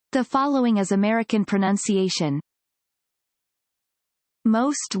The following is American pronunciation.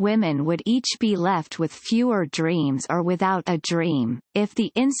 Most women would each be left with fewer dreams or without a dream, if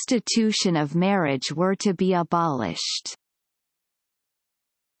the institution of marriage were to be abolished.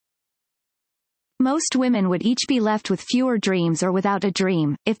 Most women would each be left with fewer dreams or without a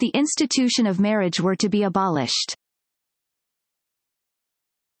dream, if the institution of marriage were to be abolished.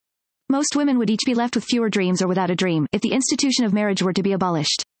 Most women would each be left with fewer dreams or without a dream, if the institution of marriage were to be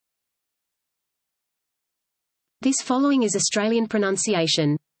abolished. This following is Australian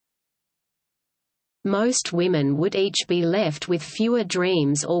pronunciation. Most women would each be left with fewer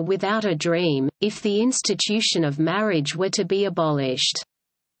dreams or without a dream, if the institution of marriage were to be abolished.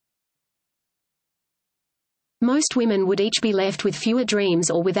 Most women would each be left with fewer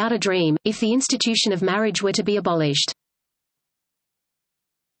dreams or without a dream, if the institution of marriage were to be abolished.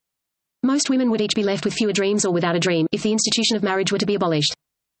 Most women would each be left with fewer dreams or without a dream, if the institution of marriage were to be abolished.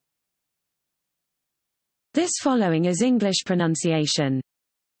 This following is English pronunciation.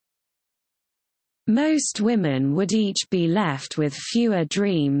 Most women would each be left with fewer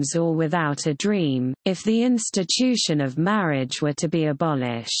dreams or without a dream, if the institution of marriage were to be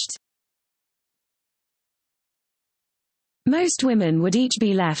abolished. Most women would each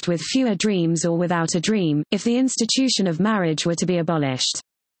be left with fewer dreams or without a dream, if the institution of marriage were to be abolished.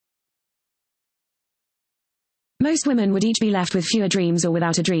 Most women would each be left with fewer dreams or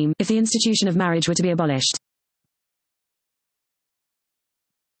without a dream, if the institution of marriage were to be abolished.